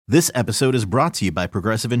This episode is brought to you by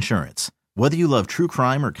Progressive Insurance. Whether you love true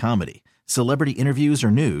crime or comedy, celebrity interviews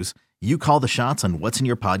or news, you call the shots on what's in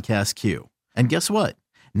your podcast queue. And guess what?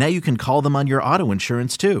 Now you can call them on your auto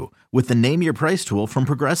insurance too with the Name Your Price tool from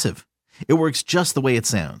Progressive. It works just the way it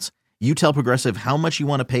sounds. You tell Progressive how much you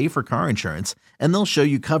want to pay for car insurance, and they'll show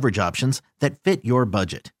you coverage options that fit your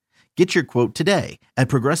budget. Get your quote today at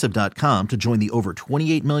Progressive.com to join the over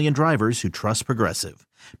 28 million drivers who trust Progressive.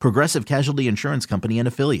 Progressive Casualty Insurance Company and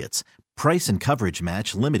Affiliates. Price and coverage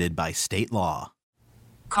match limited by state law.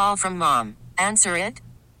 Call from mom. Answer it.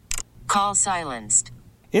 Call silenced.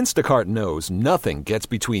 Instacart knows nothing gets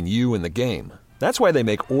between you and the game. That's why they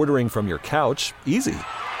make ordering from your couch easy.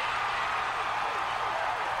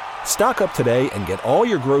 Stock up today and get all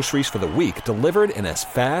your groceries for the week delivered in as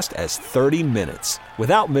fast as 30 minutes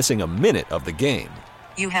without missing a minute of the game.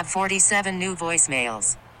 You have 47 new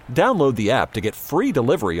voicemails. Download the app to get free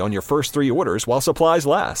delivery on your first 3 orders while supplies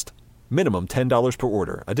last. Minimum $10 per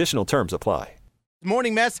order. Additional terms apply.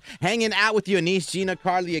 Morning Mess, hanging out with you, Anise, Gina,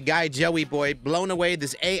 Carly, a guy, Joey boy, blown away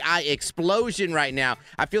this AI explosion right now.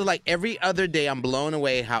 I feel like every other day I'm blown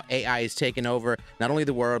away how AI is taking over not only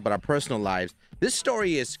the world, but our personal lives. This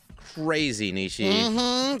story is crazy,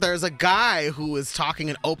 Nishi. There's a guy who is talking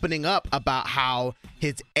and opening up about how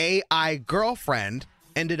his AI girlfriend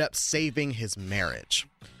ended up saving his marriage.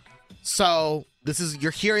 So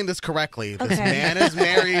you're hearing this correctly. This man is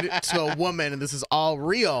married to a woman, and this is all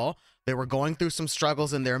real. They were going through some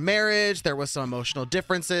struggles in their marriage. There was some emotional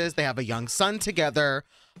differences. They have a young son together.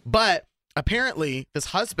 But apparently, this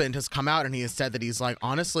husband has come out and he has said that he's like,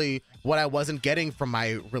 honestly, what I wasn't getting from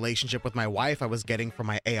my relationship with my wife, I was getting from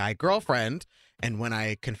my AI girlfriend. And when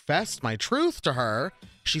I confessed my truth to her,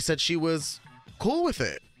 she said she was cool with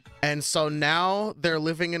it. And so now they're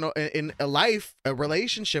living in a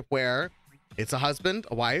relationship where it's a husband,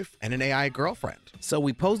 a wife, and an AI girlfriend. So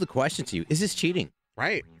we pose the question to you, is this cheating?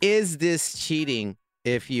 Right. Is this cheating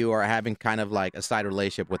if you are having kind of like a side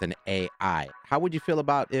relationship with an AI? How would you feel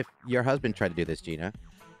about if your husband tried to do this, Gina?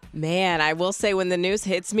 Man, I will say when the news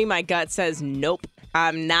hits me, my gut says, nope,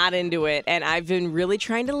 I'm not into it. And I've been really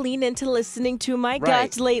trying to lean into listening to my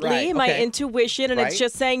gut lately, my intuition, and it's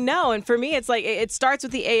just saying no. And for me, it's like it starts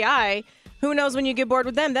with the AI. Who knows when you get bored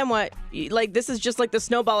with them, then what? Like, this is just like the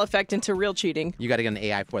snowball effect into real cheating. You got to get an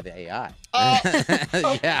AI for the AI.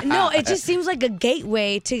 Yeah. No, it just seems like a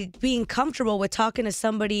gateway to being comfortable with talking to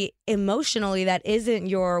somebody emotionally that isn't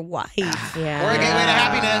your wife. Yeah. Or a gateway to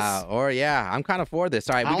happiness. I'm kind of for this.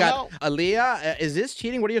 All right, we got Aaliyah. Is this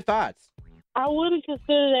cheating? What are your thoughts? I wouldn't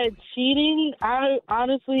consider that cheating. I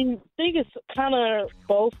honestly think it's kind of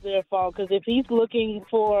both their fault, because if he's looking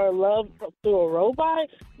for love through a robot,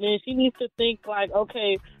 then she needs to think like,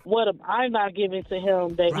 okay, what am I not giving to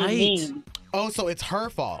him that he needs? Oh, so it's her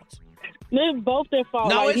fault. They're both their fault.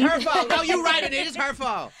 No, it's her fault. No, you're right. It is her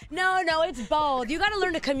fault. No, it's both. You got to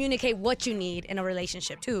learn to communicate what you need in a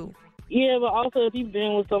relationship, too. Yeah, but also if you've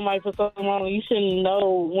been with somebody for so long, you should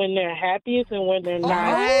know when they're happiest and when they're not.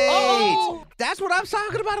 Right. That's what I'm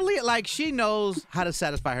talking about, Aaliyah. Like, she knows how to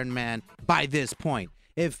satisfy her man by this point.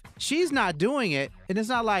 If she's not doing it, and it's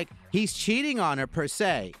not like he's cheating on her per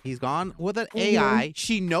se. He's gone with an AI.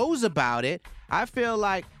 She knows about it. I feel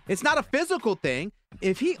like it's not a physical thing.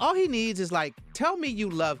 If all he needs is like, tell me you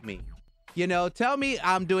love me. You know, tell me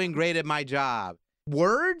I'm doing great at my job.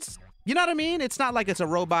 Words? You know what I mean? It's not like it's a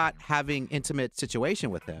robot having intimate situation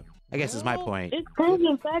with him. I guess is my point. It's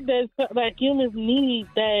proven fact that humans need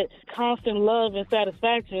that constant love and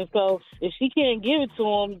satisfaction. So if she can't give it to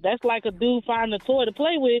him, that's like a dude finding a toy to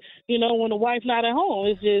play with, when the wife's not at home.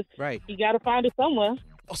 It's just, you got to find it somewhere.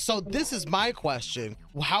 So this is my question.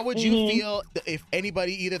 How would you feel if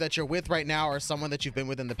anybody either that you're with right now or someone that you've been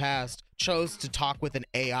with in the past chose to talk with an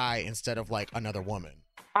AI instead of like another woman?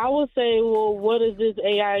 I would say, well, what is this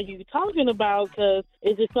AI you talking about? Because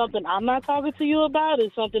is it something I'm not talking to you about? Is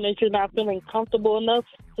it something that you're not feeling comfortable enough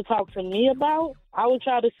to talk to me about? I would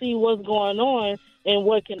try to see what's going on and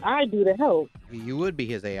what can I do to help. You would be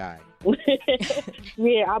his AI.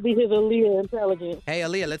 Yeah, I'll be his Aaliyah intelligence. Hey,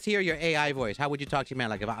 Aaliyah, let's hear your AI voice. How would you talk to your man?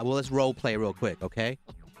 Like, let's role play real quick, okay?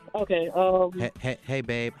 Okay. Hey,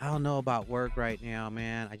 babe, I don't know about work right now,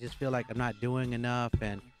 man. I just feel like I'm not doing enough,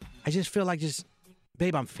 and I just feel like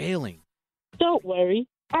babe, I'm failing. Don't worry.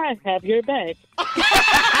 I have your back. That's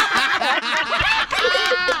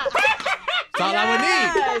all I would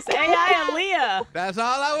need. Yes, AI Aaliyah. That's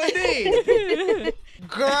all I would need.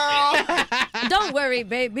 Girl. Don't worry,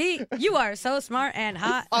 baby. You are so smart and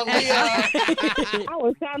hot. Aaliyah. I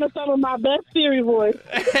was trying to summon my best Siri voice.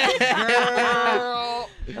 Girl.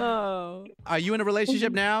 Oh. Are you in a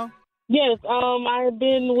relationship now? Yes, I've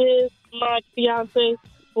been with my fiance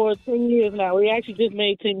for 10 years now. We actually just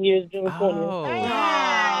made 10 years June 20th. Oh.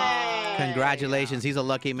 Wow. Congratulations. He's a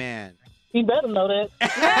lucky man. He better know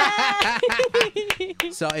that.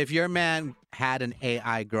 So if your man had an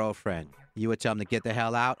AI girlfriend, you would tell him to get the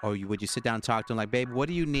hell out, or would you sit down and talk to him like, babe, what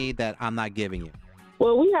do you need that I'm not giving you?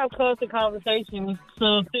 Well, we have constant conversations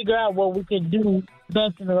to figure out what we could do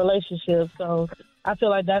best in the relationship. So I feel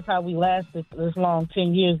like that's how we lasted this long,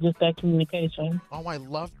 10 years, just that communication. Oh, I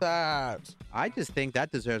love that. I just think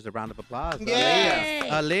that deserves a round of applause. Yay!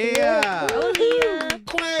 Aaliyah.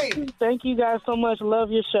 Queen. Thank you guys so much. Love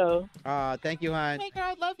your show. Thank you, hon. Hey,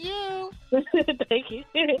 girl, love you. Thank you.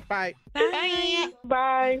 Bye. Bye.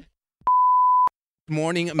 Bye.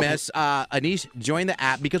 Morning mess. Anish, join the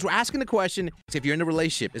app because we're asking the question, if you're in a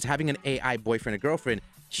relationship, is having an AI boyfriend or girlfriend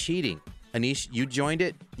cheating? Anish, you joined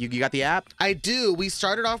it? You got the app? I do. We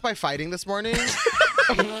started off by fighting this morning.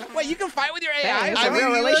 Wait, you can fight with your AI? It's a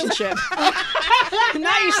real relationship.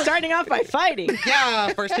 Now you're starting off by fighting.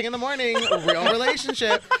 Yeah, first thing in the morning, real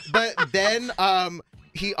relationship. But then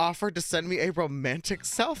he offered to send me a romantic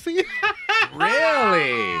selfie.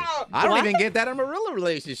 Really? I don't even get that in a real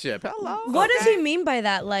relationship. Hello. What does he mean by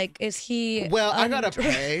that? Like, is he... Well, I gotta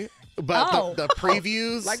pay, but the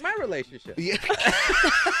previews... Like my relationship. Yeah.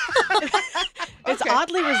 It's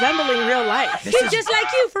oddly resembling real life. He's just like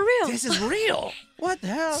you, for real. This is real. What the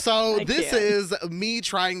hell? So I this can't. is me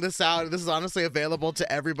trying this out. This is honestly available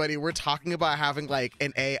to everybody. We're talking about having like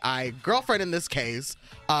an AI girlfriend in this case.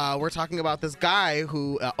 We're talking about this guy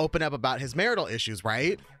who opened up about his marital issues,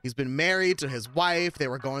 right? He's been married to his wife. They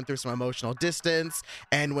were going through some emotional distance.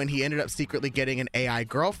 And when he ended up secretly getting an AI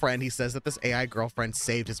girlfriend, he says that this AI girlfriend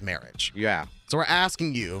saved his marriage. Yeah. So we're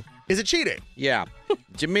asking you, is it cheating? Yeah.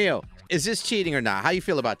 Jamil, is this cheating or not? How you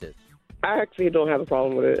feel about this? I actually don't have a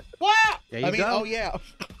problem with it. What? There you go. Oh, yeah.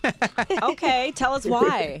 Okay, tell us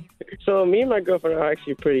why. So me and my girlfriend are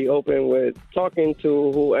actually pretty open with talking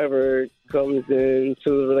to whoever comes into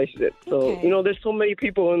the relationship. So, Okay. there's so many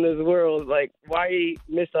people in this world. Like, why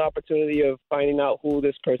miss the opportunity of finding out who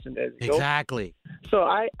this person is? You know? Exactly. So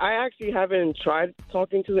I actually haven't tried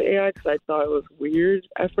talking to the AI because I thought it was weird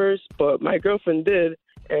at first, but my girlfriend did.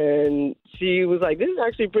 And she was like, this is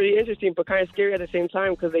actually pretty interesting, but kind of scary at the same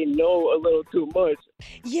time because they know a little too much.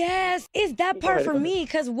 Yes, it's that part for me.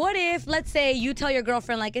 Because what if, let's say, you tell your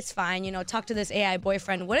girlfriend, like, it's fine, talk to this AI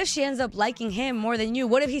boyfriend. What if she ends up liking him more than you?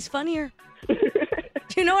 What if he's funnier?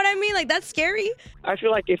 You know what I mean? Like, that's scary. I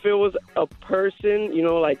feel like if it was a person,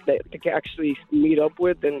 like that they can actually meet up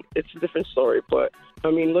with, then it's a different story. But,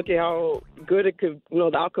 I mean, look at how good it could,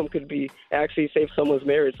 the outcome could be actually save someone's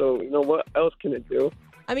marriage. So, what else can it do?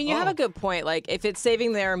 I mean, you have a good point. Like, if it's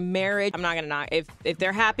saving their marriage, I'm not going to knock. If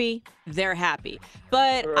they're happy, they're happy.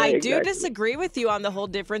 But Right, I do exactly. disagree with you on the whole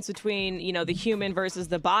difference between, the human versus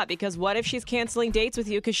the bot. Because what if she's canceling dates with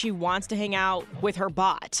you because she wants to hang out with her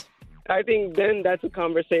bot? I think then that's a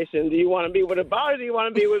conversation. Do you want to be with a bot or do you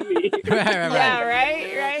want to be with me? Right. Yeah,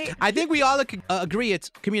 right? I think we all agree it's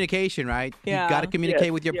communication, right? Yeah. You got to communicate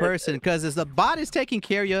Yes, with your yes. person because if the bot is taking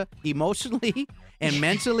care of you emotionally and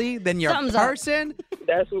mentally, then your Thumbs up. person.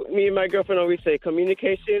 That's what me and my girlfriend always say.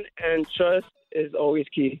 Communication and trust is always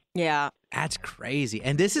key. Yeah. That's crazy.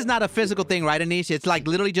 And this is not a physical thing, right, Anisha? It's like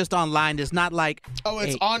literally just online. It's not like. Oh,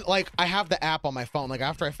 it's hey, on, like, I have the app on my phone. Like,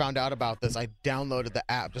 after I found out about this, I downloaded the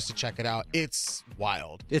app just to check it out. It's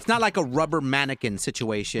wild. It's not like a rubber mannequin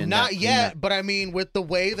situation. Not yet, but I mean, with the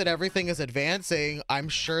way that everything is advancing, I'm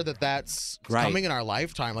sure that that's Right. coming in our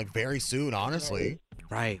lifetime, like, very soon, honestly.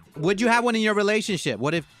 Right. Would you have one in your relationship?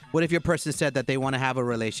 What if your person said that they want to have a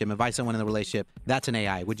relationship, invite someone in the relationship? That's an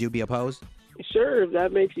AI. Would you be opposed? Sure, if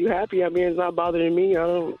that makes you happy. I mean, it's not bothering me.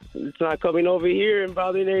 It's not coming over here and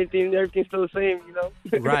bothering anything. Everything's still the same,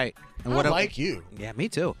 Right. And I if- like you. Yeah, me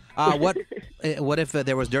too. What if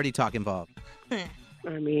there was dirty talk involved?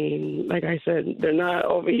 I mean, like I said, they're not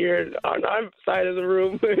over here on our side of the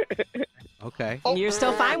room. Okay. You're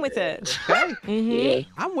still fine with it. Okay.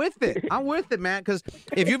 Mm-hmm. I'm with it, man. Because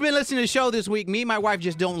if you've been listening to the show this week, me and my wife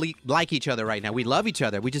just don't like each other right now. We love each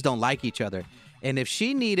other. We just don't like each other. And if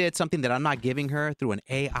she needed something that I'm not giving her through an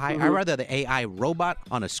AI, I'd rather the AI robot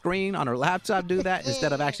on a screen on her laptop do that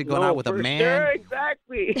instead of actually going out with a man. Sure,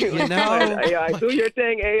 exactly. You know? AI, do your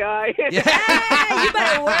thing, AI. Hey, you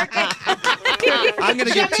better work it. I'm gonna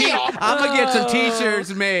get some T-shirts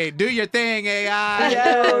made. Do your thing, AI.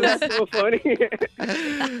 Yo, that's so funny.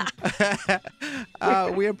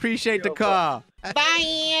 We appreciate the call.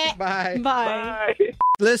 Bye. Bye. Bye. Bye.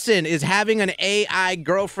 Listen, is having an AI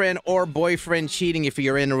girlfriend or boyfriend cheating if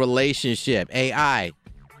you're in a relationship? AI,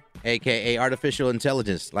 aka artificial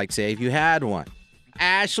intelligence, like say if you had one.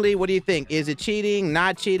 Ashley, what do you think? Is it cheating,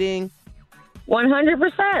 not cheating?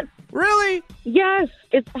 100%. Really? Yes.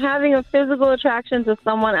 It's having a physical attraction to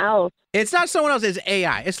someone else. It's not someone else, it's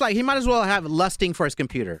AI. It's like he might as well have lusting for his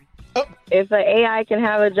computer. If an AI can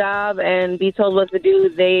have a job and be told what to do,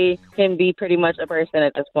 they can be pretty much a person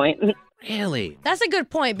at this point. Really? That's a good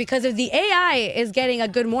point, because if the AI is getting a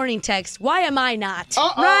good morning text, why am I not?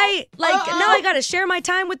 Uh-oh. Right? Like, now I got to share my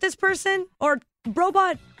time with this person or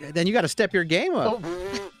robot. Then you got to step your game up.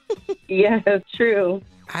 Yes, true.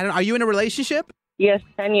 Are you in a relationship? Yes,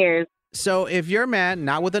 10 years. So if your man,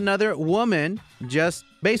 not with another woman, just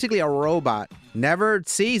basically a robot, never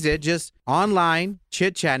sees it, just online,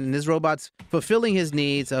 chit-chatting, and this robot's fulfilling his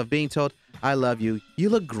needs of being told, I love you. You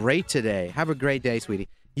look great today. Have a great day, sweetie.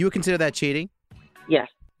 You would consider that cheating? Yes.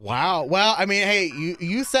 Wow. Well, I mean, hey,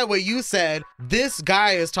 you said what you said. This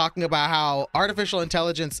guy is talking about how artificial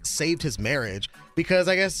intelligence saved his marriage because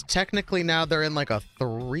I guess technically now they're in like a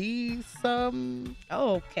threesome.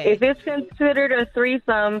 Oh, okay. If it's considered a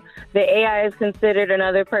threesome, the AI is considered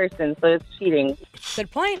another person, so it's cheating.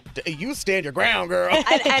 Good point. You stand your ground, girl.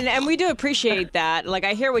 and we do appreciate that. Like,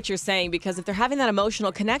 I hear what you're saying, because if they're having that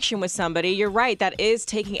emotional connection with somebody, you're right, that is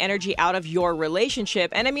taking energy out of your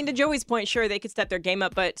relationship. And I mean, to Joey's point, sure, they could step their game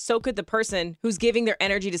up, but so could the person who's giving their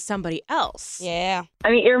energy to somebody else. Yeah.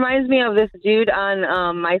 I mean, it reminds me of this dude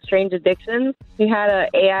on My Strange Addictions. He had an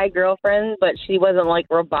AI girlfriend, but she wasn't like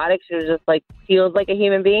robotic. She was just like feels like a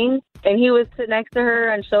human being. And he would sit next to her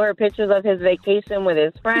and show her pictures of his vacation with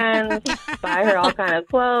his friends, buy her all kind of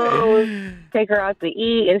clothes, take her out to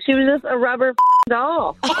eat, and she was just a rubber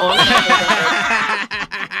doll. Oh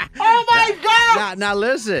my God! Now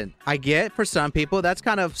listen, I get for some people that's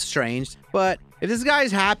kind of strange, but if this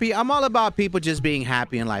guy's happy, I'm all about people just being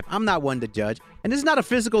happy in life. I'm not one to judge. And this is not a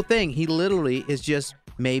physical thing. He literally is just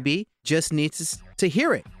just needs to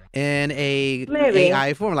hear it in a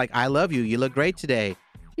AI form. Like, I love you. You look great today.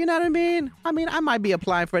 You know what I mean? I might be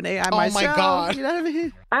applying for an AI myself. Oh, my God. You know what I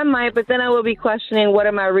mean? I might, but then I will be questioning what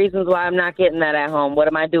are my reasons why I'm not getting that at home? What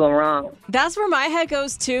am I doing wrong? That's where my head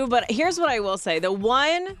goes too, but here's what I will say. The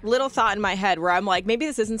one little thought in my head where I'm like, maybe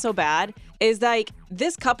this isn't so bad, is like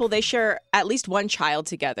this couple, they share at least one child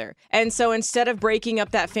together. And so instead of breaking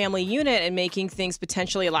up that family unit and making things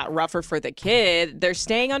potentially a lot rougher for the kid, they're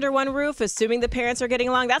staying under one roof, assuming the parents are getting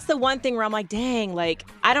along. That's the one thing where I'm like, dang, like,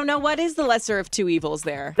 I don't know what is the lesser of two evils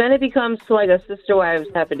there. Then it becomes like a sister-wives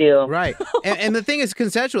type of deal. Right. and the thing is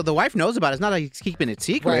consensual. The wife knows about it. It's not like he's keeping it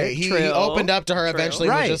secret. Right. He opened up to her eventually.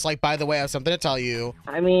 Was just like, by the way, I have something to tell you.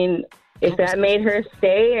 I mean, if that made her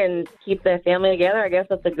stay and keep that family together, I guess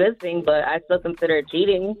that's a good thing, but I still consider it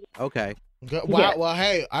cheating. Okay. Good. Wow. Yeah. Well,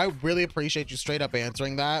 hey, I really appreciate you straight up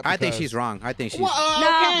answering that. I think she's wrong. I think she's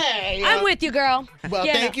okay. No, I'm with you, girl. Well,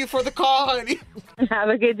 thank you for the call, honey. Have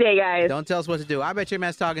a good day, guys. Don't tell us what to do. I bet your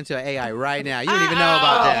man's talking to an AI right now. You don't even know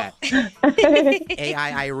about that.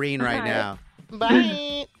 AI Irene right now.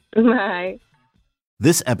 Bye. Bye.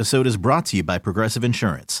 This episode is brought to you by Progressive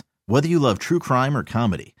Insurance. Whether you love true crime or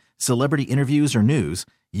comedy, celebrity interviews or news,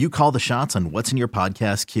 you call the shots on what's in your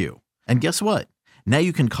podcast queue. And guess what? Now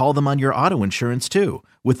you can call them on your auto insurance too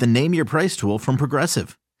with the Name Your Price tool from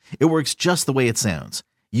Progressive. It works just the way it sounds.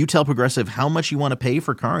 You tell Progressive how much you want to pay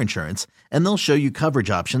for car insurance, and they'll show you coverage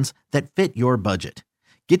options that fit your budget.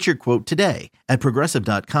 Get your quote today at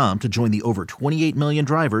Progressive.com to join the over 28 million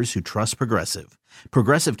drivers who trust Progressive.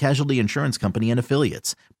 Progressive Casualty Insurance Company and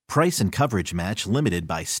Affiliates. Price and coverage match limited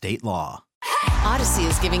by state law. Odyssey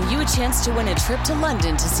is giving you a chance to win a trip to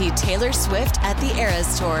London to see Taylor Swift at the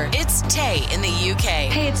Eras Tour. It's Tay in the UK.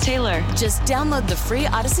 Hey, it's Taylor. Just download the free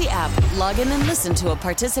Odyssey app, log in and listen to a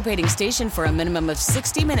participating station for a minimum of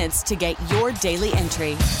 60 minutes to get your daily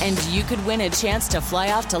entry. And you could win a chance to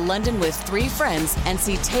fly off to London with 3 friends and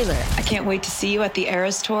see Taylor. I can't wait to see you at the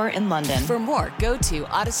Eras Tour in London. For more, go to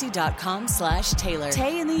odyssey.com/Taylor.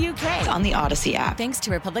 Tay in the UK. It's on the Odyssey app. Thanks to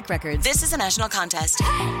Republic Records. This is a national contest.